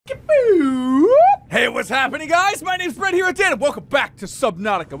Hey, what's happening, guys? My name's BreadHeroDan, and welcome back to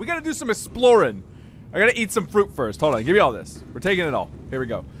Subnautica. We gotta do some exploring. I gotta eat some fruit first. Hold on, give me all this. We're taking it all. Here we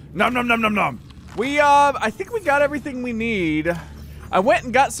go. Nom nom nom nom nom. I think we got everything we need. I went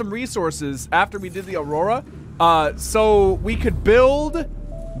and got some resources after we did the Aurora, so we could build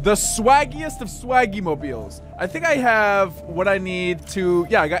the swaggiest of swaggy mobiles. I think I have what I need to,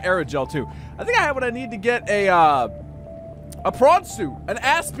 yeah, I got aerogel too. I think I have what I need to get a prawn suit, an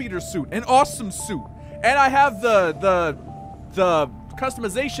ass beater suit, an awesome suit, and I have the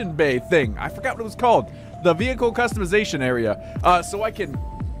customization bay thing. I forgot what it was called. The vehicle customization area. So I can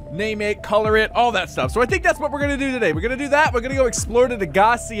name it, color it, all that stuff. So I think that's what we're gonna do today. We're gonna do that. We're gonna go explore the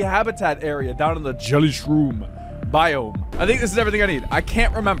Degassi habitat area down in the jelly shroom biome. I think this is everything I need. I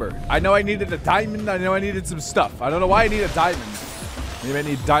can't remember. I know I needed a diamond. I know I needed some stuff. I don't know why I need a diamond. Maybe I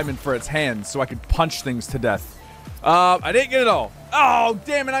need diamond for its hands so I can punch things to death. I didn't get it all. Oh,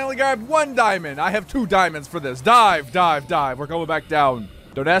 damn it, I only grabbed one diamond. I have 2 diamonds for this. Dive, dive, dive. We're going back down.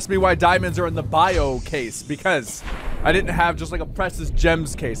 Don't ask me why diamonds are in the bio case, because I didn't have just like a precious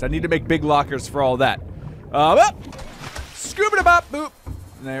gems case. I need to make big lockers for all that. Scoop-a-da-bop, boop.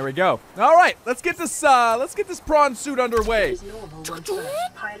 There we go. All right, let's get this prawn suit underway.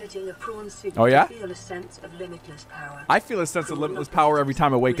 Piloting a prawn suit. Oh yeah? Feel a sense of limitless power. I feel a sense of limitless power every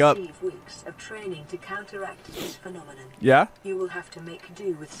time I wake up. Weeks of training to counteract this phenomenon. Yeah? You will have to make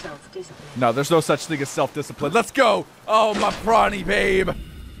do with self-discipline. No, there's no such thing as self-discipline. Let's go! Oh, my prawny babe!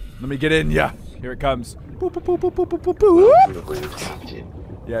 Let me get in ya. Here it comes. Boop, boop, boop, boop, boop, boop,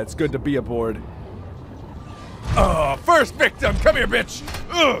 boop. Yeah, it's good to be aboard. Oh, first victim! Come here, bitch!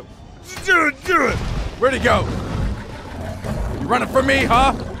 Where'd he go? You running from me,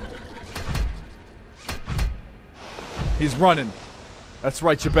 huh? He's running. That's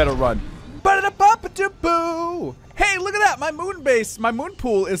right, you better run. Ba-da-da-ba-ba-da-boo! Hey, look at that! My moon base, my moon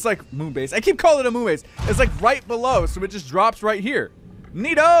pool is like moon base. I keep calling it a moon base. It's like right below, so it just drops right here.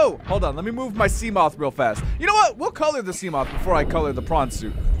 Neato! Hold on, let me move my sea moth real fast. You know what? We'll color the sea moth before I color the prawn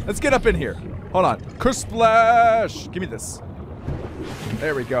suit. Let's get up in here. Hold on. Kersplash! Give me this.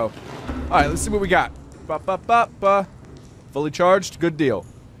 There we go. Alright, let's see what we got. Ba-ba-ba-ba. Fully charged. Good deal.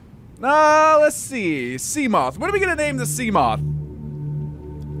 Let's see. Sea moth. What are we gonna name the sea moth?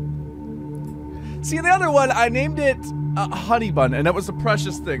 See, the other one, I named it Honey Bun, and that was a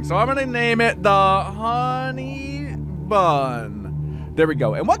precious thing. So I'm gonna name it the Honey Bun. There we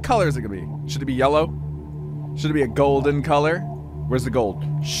go. And what color is it gonna be? Should it be yellow? Should it be a golden color? Where's the gold?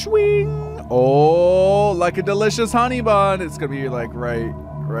 Swing! Oh, like a delicious honey bun. It's gonna be like right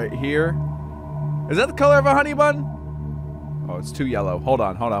here. Is that the color of a honey bun? Oh, it's too yellow. Hold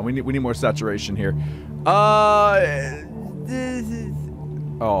on, hold on. We need more saturation here. Oh,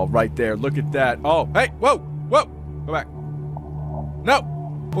 right there. Look at that. Oh, hey, whoa, whoa. Go back. No.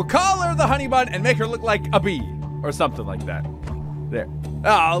 We'll color the honey bun and make her look like a bee or something like that. There.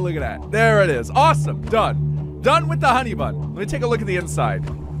 Oh, look at that. There it is. Awesome. Done. Done with the honey bun. Let me take a look at the inside.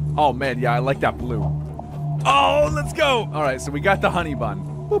 Oh, man. Yeah, I like that blue. Oh, let's go. All right, so we got the honey bun.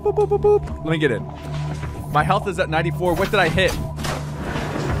 Boop, boop, boop, boop, boop. Let me get in. My health is at 94. What did I hit?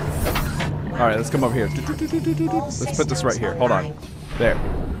 All right, let's come over here. Let's put this right here. Hold on. There.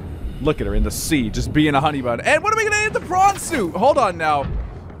 Look at her in the sea, just being a honey bun. And what are we going to hit the prawn suit? Hold on now.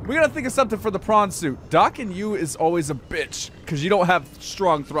 We got to think of something for the prawn suit. Docking you is always a bitch because you don't have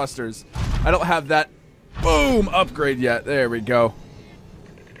strong thrusters. I don't have that boom upgrade yet. There we go.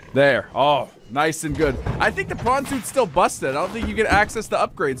 There. Oh, nice and good. I think the prawn suit's still busted. I don't think you can access the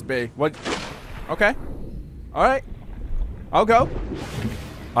upgrades bay. What? Okay. All right. I'll go.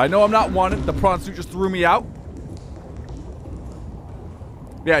 I know I'm not wanted. The prawn suit just threw me out.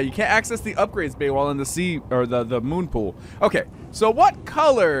 Yeah, you can't access the upgrades bay while in the sea or the moon pool. Okay. So what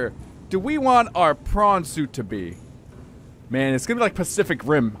color do we want our prawn suit to be? Man, it's gonna be like Pacific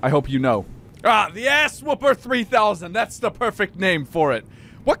Rim. I hope you know. Ah, the Ass Whooper 3000. That's the perfect name for it.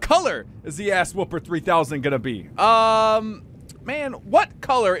 What color is the Ass Whooper 3000 gonna be? Man, what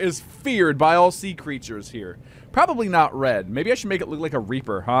color is feared by all sea creatures here? Probably not red. Maybe I should make it look like a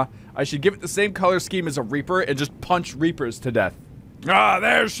Reaper, huh? I should give it the same color scheme as a Reaper and just punch Reapers to death. Ah,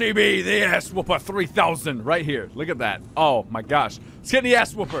 there she be, the Ass Whooper 3000, right here. Look at that. Oh my gosh. Let's get the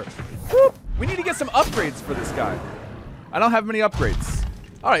Ass Whooper. Whoop. We need to get some upgrades for this guy. I don't have many upgrades.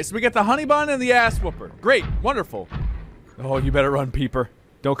 All right, so we get the honey bun and the Ass Whooper. Great, wonderful. Oh, you better run, peeper.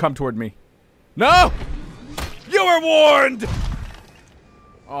 Don't come toward me. No! You were warned!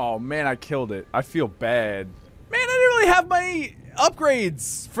 Oh, man, I killed it. I feel bad. Man, I didn't really have my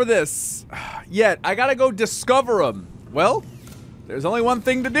upgrades for this yet. I gotta go discover them. Well, there's only one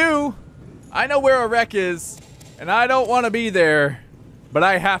thing to do. I know where a wreck is, and I don't want to be there, but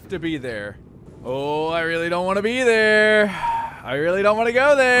I have to be there. Oh, I really don't want to be there. I really don't want to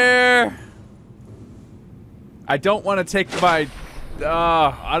go there. I don't want to take my...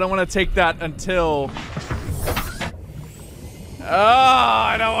 I don't want to take that until...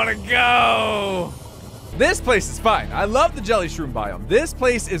 I don't want to go. This place is fine. I love the jelly shroom biome. This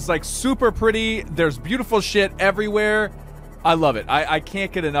place is like super pretty. There's beautiful shit everywhere. I love it. I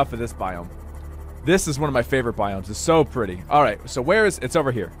can't get enough of this biome. This is one of my favorite biomes. It's so pretty. All right, so where is... It's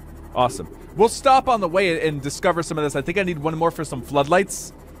over here. Awesome. We'll stop on the way and discover some of this. I think I need one more for some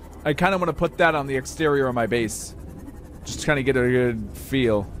floodlights. I kind of want to put that on the exterior of my base. Just kind of get a good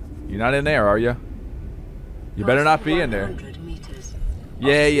feel. You're not in there, are you? You better not be in there.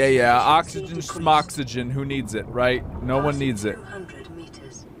 Yeah. Oxygen, smoxygen. Who needs it, right? No one needs it.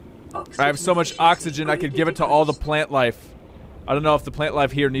 I have so much oxygen, I could give it to all the plant life. I don't know if the plant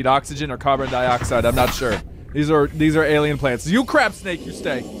life here need oxygen or carbon dioxide. I'm not sure. These are alien plants. You crab snake, you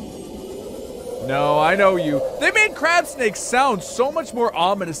stay. No, I know you. They made crab snakes sound so much more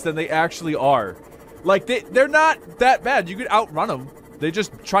ominous than they actually are. Like, they're not that bad. You could outrun them. They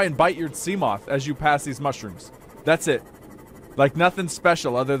just try and bite your sea moth as you pass these mushrooms. That's it. Like, nothing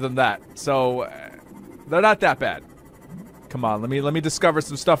special other than that. So, they're not that bad. Come on, let me discover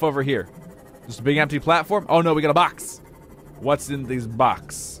some stuff over here. Just a big empty platform? Oh no, we got a box. What's in these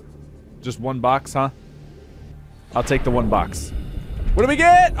box? Just one box, huh? I'll take the one box. What do we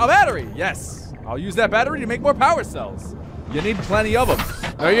get? A battery! Yes. I'll use that battery to make more power cells. You need plenty of them.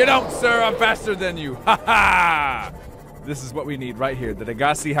 No, you don't, sir. I'm faster than you. Ha ha! This is what we need right here, the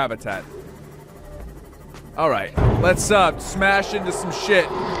Degassi habitat. Alright, let's smash into some shit.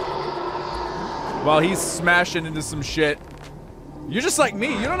 While he's smashing into some shit. You're just like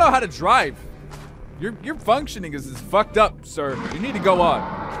me. You don't know how to drive. Your functioning is fucked up, sir. You need to go on.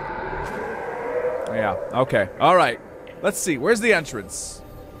 Yeah, okay. Alright. Let's see. Where's the entrance?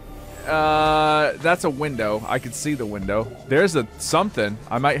 That's a window. I can see the window. There's a something.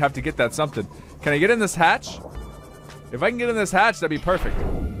 I might have to get that something. Can I get in this hatch? If I can get in this hatch, that'd be perfect.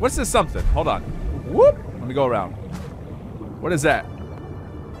 What's this something? Hold on. Whoop! Let me go around. What is that?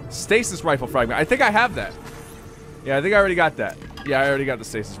 Stasis rifle fragment. I think I have that. Yeah, I think I already got that. Yeah, I already got the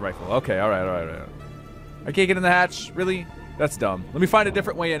stasis rifle. Okay, alright. I can't get in the hatch? Really? That's dumb. Let me find a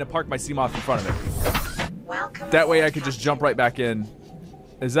different way in and park my Seamoth in front of it. That way I could just jump right back in.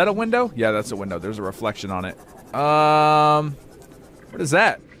 Is that a window? Yeah, that's a window. There's a reflection on it. What is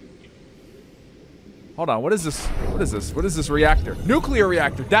that? Hold on, what is this? What is this? What is this reactor? Nuclear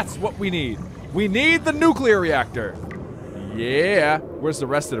reactor, that's what we need. We need the nuclear reactor. Yeah. Where's the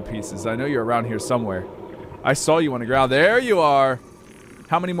rest of the pieces? I know you're around here somewhere. I saw you on the ground. There you are.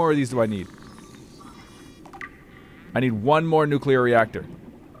 How many more of these do I need? I need one more nuclear reactor.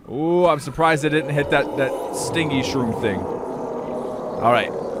 Ooh, I'm surprised I didn't hit that stingy shroom thing.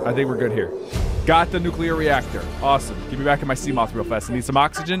 Alright, I think we're good here. Got the nuclear reactor. Awesome. Give me back in my Seamoth real fast. I need some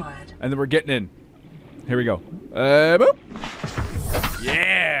oxygen, and then we're getting in. Here we go. Boop.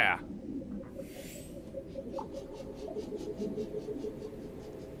 Yeah!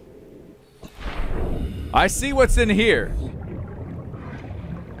 I see what's in here.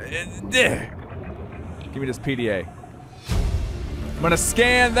 Give me this PDA. I'm gonna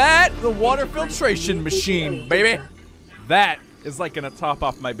scan that. The water filtration machine, baby. That is like gonna top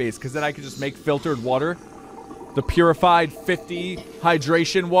off my base, because then I can just make filtered water. The purified 50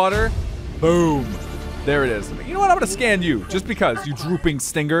 hydration water. Boom. There it is. You know what? I'm gonna scan you, just because, you drooping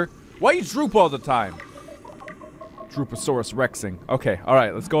stinger. Why you droop all the time? Drooposaurus rexing. Okay,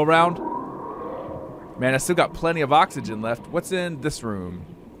 alright, let's go around. Man, I still got plenty of oxygen left. What's in this room?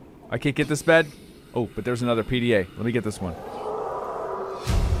 I can't get this bed? Oh, but there's another PDA. Let me get this one.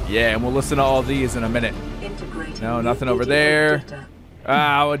 Yeah, and we'll listen to all these in a minute. No, nothing over there.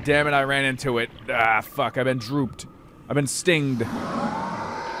 Ah, oh, damn it, I ran into it. Ah, fuck, I've been drooped. I've been stinged.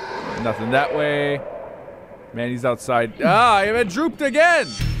 Nothing that way. Man, he's outside. Ah, I've been drooped again.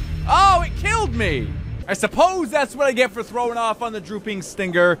 Oh, it killed me. I suppose that's what I get for throwing off on the Drooping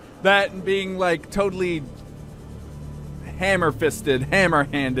Stinger. That and being, like, totally hammer-fisted,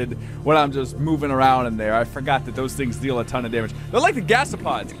 hammer-handed when I'm just moving around in there. I forgot that those things deal a ton of damage. They're like the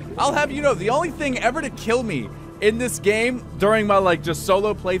gasopods. I'll have you know, the only thing ever to kill me in this game during my, like, just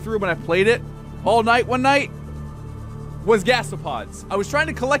solo playthrough when I played it all night one night was gasopods. I was trying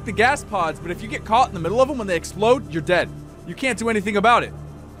to collect the gas pods, but if you get caught in the middle of them when they explode, you're dead. You can't do anything about it.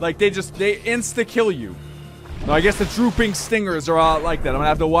 Like, they insta-kill you. No, I guess the Drooping Stingers are all like that. I'm gonna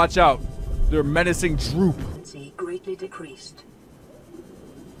have to watch out. They're menacing droop. Greatly decreased.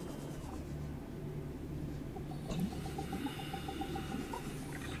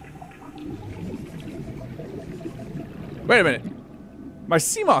 Wait a minute. My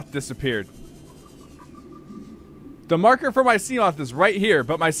Seamoth disappeared. The marker for my Seamoth is right here,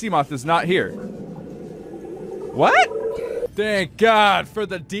 but my Seamoth is not here. What? Thank God for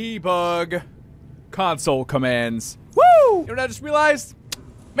the debug console commands. Woo! You know what I just realized?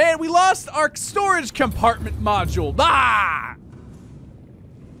 Man, we lost our storage compartment module. Ah!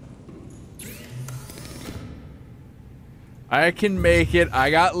 I can make it. I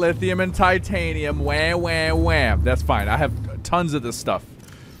got lithium and titanium. Wham, wham, wham. That's fine. I have tons of this stuff.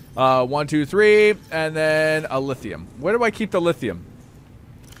 1, 2, 3, and then a lithium. Where do I keep the lithium?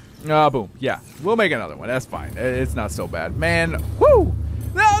 Boom. Yeah, we'll make another one. That's fine. It's not so bad. Man, whoo!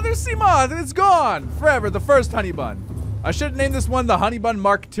 No, there's Seamoth, and it's gone forever. The first honey bun. I should name this one the Honey Bun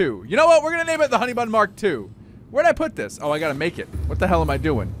Mark II. You know what? We're gonna name it the Honey Bun Mark II. Where'd I put this? Oh, I gotta make it. What the hell am I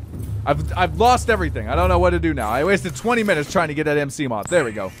doing? I've lost everything. I don't know what to do now. I wasted 20 minutes trying to get that MC mod. There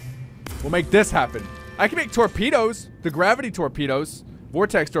we go. We'll make this happen. I can make torpedoes, the gravity torpedoes,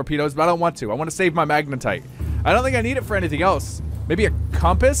 vortex torpedoes, but I don't want to. I want to save my magnetite. I don't think I need it for anything else. Maybe a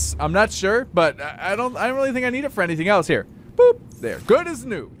compass? I'm not sure, but I don't really think I need it for anything else. Here. Boop. There. Good as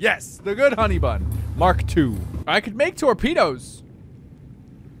new. Yes, the good honey bun. Mark II. I could make torpedoes.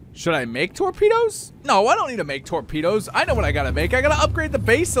 Should I make torpedoes? No, I don't need to make torpedoes. I know what I gotta make. I gotta upgrade the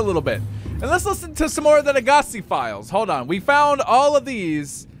base a little bit. And let's listen to some more of the Nagasi files. Hold on. We found all of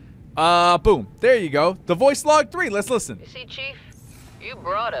these. Boom. There you go. The voice log 3. Let's listen. You see, Chief? You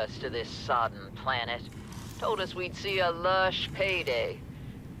brought us to this sodden planet. Told us we'd see a lush payday.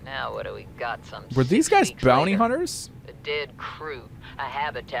 Now what do we got? Some Were these 6 guys weeks bounty later? hunters? A dead crew. A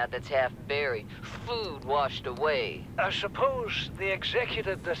habitat that's half buried. Food washed away. I suppose the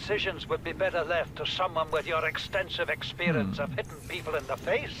executive decisions would be better left to someone with your extensive experience of hitting people in the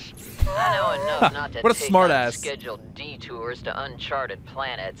face. I know enough not to What a take smart ass. unscheduled detours to uncharted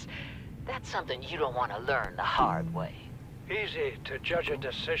planets. That's something you don't want to learn the hard way. Easy to judge a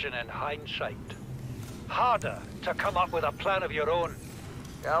decision in hindsight. Harder to come up with a plan of your own.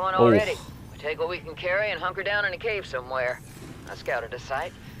 Got one already. We take what we can carry and hunker down in a cave somewhere. I scouted a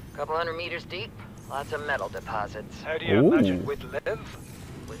site, a couple 100 meters deep, lots of metal deposits. How do you imagine we'd live?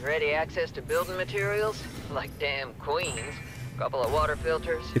 With ready access to building materials, like damn queens, a couple of water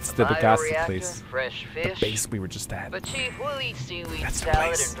filters, It's a the Nagasi bioreactor, place. fresh fish. The base we were just at. But Chief, we'll eat seaweed That's the salad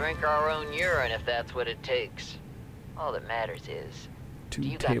place. and drink our own urine if that's what it takes. All that matters is, do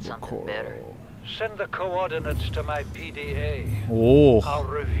you got table something coral. better? Send the coordinates to my PDA. Oh. I'll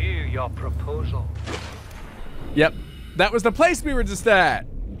review your proposal. Yep. That was the place we were just at.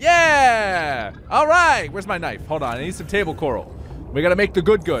 Yeah. All right. Where's my knife? Hold on. I need some table coral. We gotta make the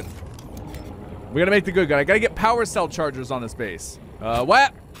good. We gotta make the good. I gotta get power cell chargers on this base.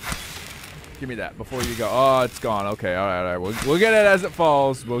 What? Give me that before you go. Oh, it's gone. Okay. All right. We'll get it as it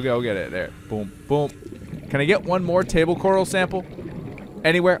falls. We'll go get it. There. Boom. Boom. Can I get one more table coral sample?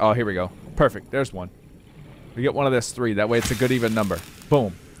 Anywhere? Oh, here we go. Perfect. There's one. We get one of this 3. That way it's a good even number.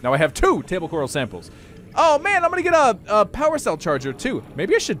 Boom. Now I have 2 table coral samples. Oh man, I'm gonna get a power cell charger too.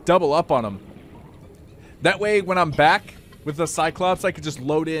 Maybe I should double up on them. That way when I'm back with the Cyclops, I could just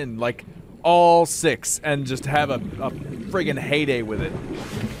load in like all 6 and just have a friggin' heyday with it.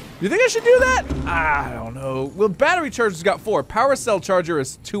 You think I should do that? I don't know. Well, battery charger's got 4. Power cell charger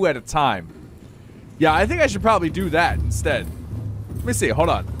is 2 at a time. Yeah, I think I should probably do that instead. Let me see. Hold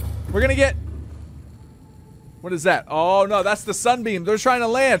on. We're gonna get... What is that? Oh, no, that's the sunbeam. They're trying to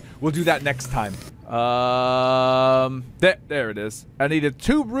land. We'll do that next time. There it is. I needed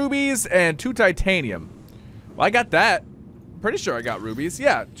 2 rubies and 2 titanium. Well, I got that. Pretty sure I got rubies.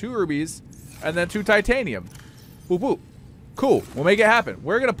 Yeah, 2 rubies and then 2 titanium. Boop, boop. Cool. We'll make it happen.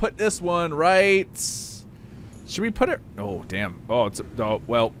 We're gonna put this one right... Should we put it... Oh, damn. Oh, it's... Oh,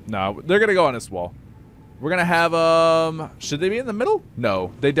 well, no. They're gonna go on this wall. We're gonna have, should they be in the middle?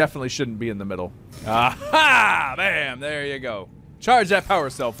 No, they definitely shouldn't be in the middle. Aha! Bam! There you go. Charge that power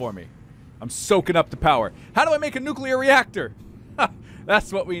cell for me. I'm soaking up the power. How do I make a nuclear reactor?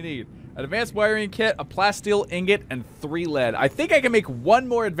 That's what we need. An advanced wiring kit, a plasteel ingot, and 3 lead. I think I can make 1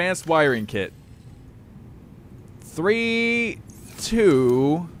 more advanced wiring kit. 3,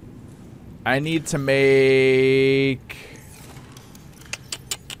 2. I need to make...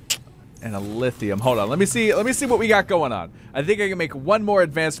 And a lithium. Hold on. Let me see what we got going on. I think I can make 1 more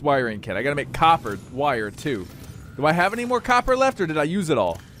advanced wiring kit. I gotta make copper wire too. Do I have any more copper left or did I use it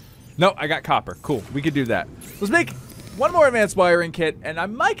all? No, I got copper. Cool. We could do that. Let's make 1 more advanced wiring kit and I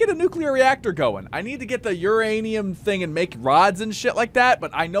might get a nuclear reactor going. I need to get the uranium thing and make rods and shit like that,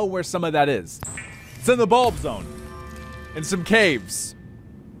 but I know where some of that is. It's in the bulb zone. In some caves.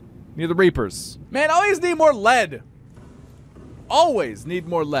 Near the Reapers. Man, I always need more lead. Always need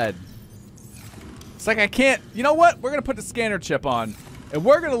more lead. It's like I can't, you know what? We're gonna put the scanner chip on and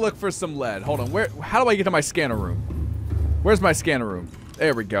we're gonna look for some lead. Hold on, how do I get to my scanner room? Where's my scanner room?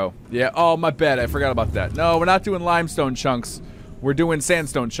 There we go. Yeah, oh, my bad. I forgot about that. No, we're not doing limestone chunks. We're doing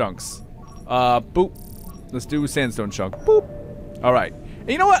sandstone chunks. Boop. Let's do sandstone chunk. Boop. All right. And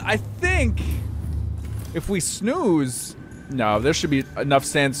you know what? I think if we snooze... No, there should be enough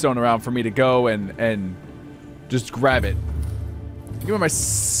sandstone around for me to go and just grab it. Give me my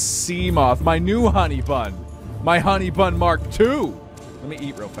sea moth, my new honey bun. My honey bun Mark II. Let me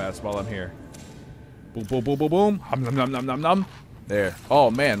eat real fast while I'm here. Boom, boom, boom, boom, boom. Hum, nom, nom, nom, nom, nom. There. Oh,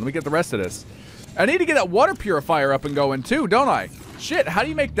 man. Let me get the rest of this. I need to get that water purifier up and going, too, don't I? Shit, how do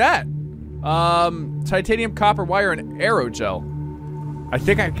you make that? Titanium, copper wire, and aerogel. I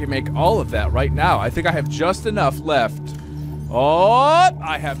think I can make all of that right now. I think I have just enough left. Oh,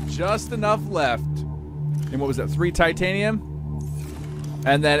 I have just enough left. And what was that? 3 titanium?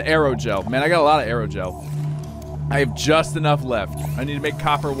 And then aerogel. Man, I got a lot of aerogel. I have just enough left. I need to make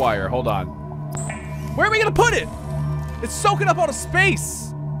copper wire. Hold on. Where am I gonna put it? It's soaking up all the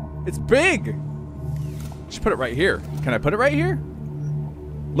space. It's big. Should put it right here. Can I put it right here?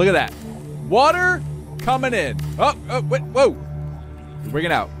 Look at that. Water coming in. Oh, wait, whoa. Bring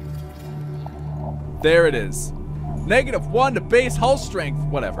it out. There it is. -1 to base hull strength.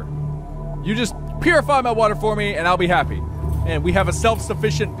 Whatever. You just purify my water for me and I'll be happy. And we have a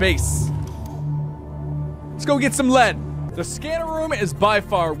self-sufficient base. Let's go get some lead. The scanner room is by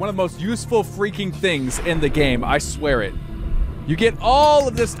far one of the most useful freaking things in the game. I swear it. You get all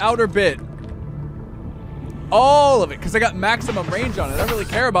of this outer bit. All of it, because I got maximum range on it. I don't really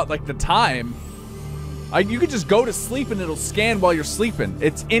care about, like, the time. You could just go to sleep and it'll scan while you're sleeping.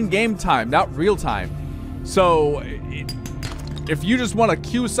 It's in-game time, not real time. So, if you just want to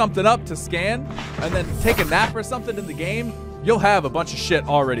queue something up to scan and then take a nap or something in the game, you'll have a bunch of shit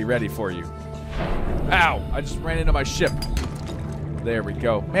already ready for you. Ow, I just ran into my ship. There we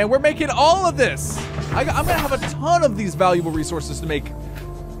go. Man, we're making all of this. I'm going to have a ton of these valuable resources to make,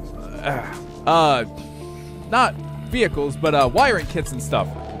 not vehicles, but wiring kits and stuff.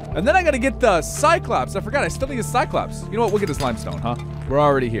 And then I got to get the Cyclops. I forgot, I still need a Cyclops. You know what, we'll get this limestone, huh? We're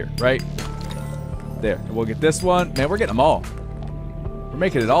already here, right? There, and we'll get this one. Man, we're getting them all. We're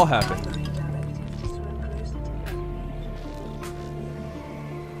making it all happen.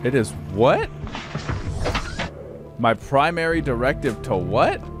 It is what? My primary directive to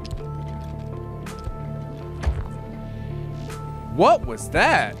what? What was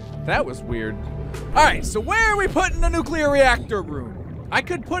that? That was weird. All right, so where are we putting the nuclear reactor room? I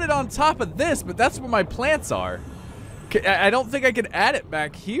could put it on top of this, but that's where my plants are. I don't think I could add it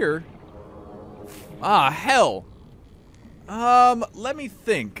back here. Ah, hell. Let me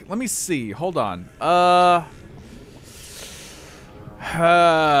think. Let me see. Hold on.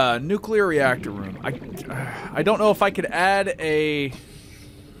 Nuclear reactor room. I don't know if I could add a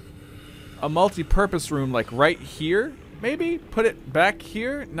multi-purpose room like right here. Maybe put it back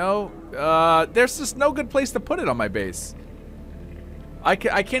here. No. There's just no good place to put it on my base. I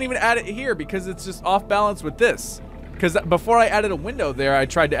can't even add it here because it's just off balance with this. Because before I added a window there, I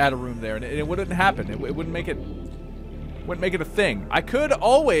tried to add a room there and it wouldn't happen. It wouldn't make it. Wouldn't make it a thing. I could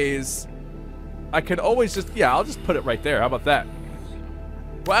always just, yeah, I'll just put it right there. How about that?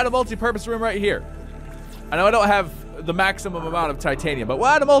 We'll add a multi-purpose room right here. I know I don't have the maximum amount of titanium, but we'll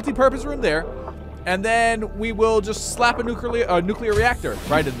add a multi-purpose room there. And then we will just slap a nuclear reactor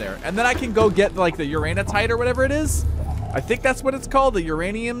right in there. And then I can go get like the uranitite or whatever it is. I think that's what it's called, the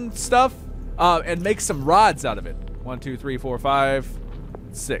uranium stuff. And make some rods out of it. 1, 2, 3, 4, 5,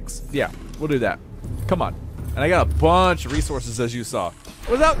 6. Yeah, we'll do that. Come on. And I got a bunch of resources, as you saw.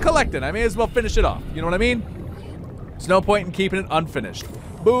 Without collecting, I may as well finish it off. You know what I mean? There's no point in keeping it unfinished.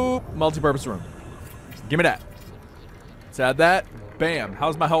 Boop, multi-purpose room. Give me that. Let's add that. Bam.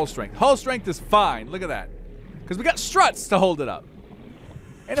 How's my hull strength? Hull strength is fine. Look at that. Because we got struts to hold it up.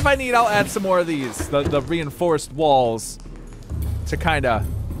 And if I need, I'll add some more of these. The reinforced walls to kind of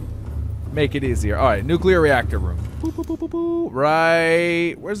make it easier. All right, nuclear reactor room. Boop, boop, boop, boop, boop.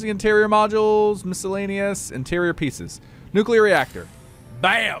 Right. Where's the interior modules? Miscellaneous. Interior pieces. Nuclear reactor.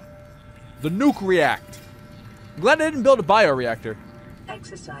 Bam. The nuke react. I'm glad I didn't build a bioreactor.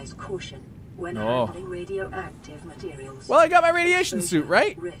 Exercise caution when handling radioactive materials. Well, I got my radiation suit,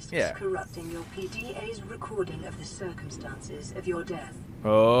 right? Risks corrupting your PDA's recording of the circumstances of your death.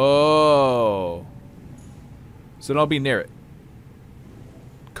 Oh. So don't be near it.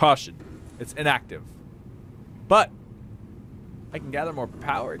 Caution. It's inactive. But I can gather more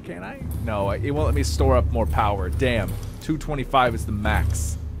power, can't I? No, it won't let me store up more power. Damn. 225 is the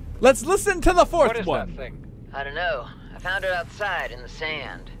max. Let's listen to the fourth one. What is that thing? I don't know. I found it outside in the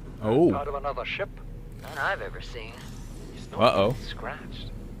sand. Oh. Out of another ship? None I've ever seen. It's not Uh-oh. scratched.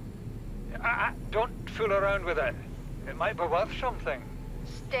 Don't fool around with it. It might be worth something.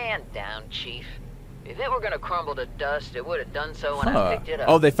 Stand down, Chief. If it were gonna crumble to dust, it would have done so when I picked it up.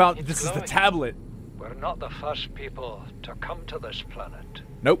 Oh, they found It's this is the glowing. tablet. We're not the first people to come to this planet.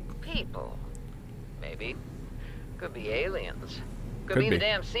 Nope. People. Maybe. Could be aliens. Could Could be be. the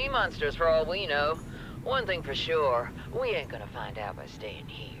damn sea monsters for all we know. One thing for sure, we ain't gonna find out by staying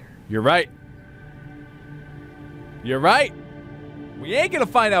here. You're right. You're right. We ain't gonna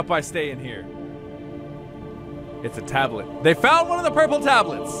find out by staying here. It's a tablet. They found one of the purple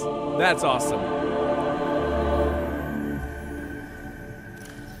tablets. That's awesome.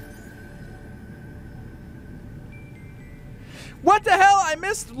 What the hell? I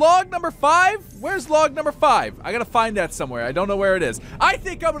missed log number 5? Where's log number 5? I gotta find that somewhere. I don't know where it is. I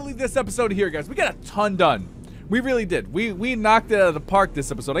think I'm gonna leave this episode here, guys. We got a ton done. We really did. We knocked it out of the park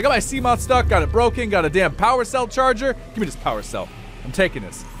this episode. I got my Seamount stuck, got it broken, got a damn power cell charger. Give me this power cell. I'm taking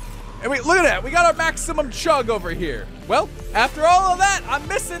this. And wait, look at that. We got our maximum chug over here. Well, after all of that, I'm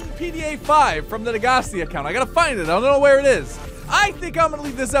missing PDA 5 from the Legacy account. I gotta find it. I don't know where it is. I think I'm gonna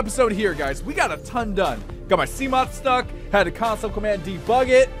leave this episode here, guys. We got a ton done. Got my CMOD stuck, had a console command debug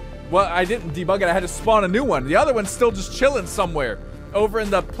it. Well, I didn't debug it, I had to spawn a new one. The other one's still just chilling somewhere over in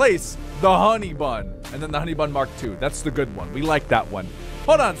the place, the Honey Bun. And then the Honey Bun Mark II. That's the good one. We like that one.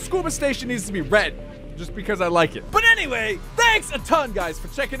 Hold on, Scuba Station needs to be red, just because I like it. But anyway, thanks a ton, guys, for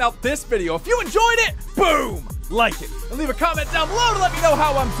checking out this video. If you enjoyed it, boom, like it. And leave a comment down below to let me know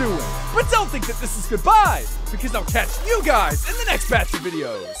how I'm doing. But don't think that this is goodbye, because I'll catch you guys in the next batch of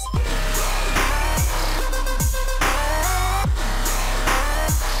videos.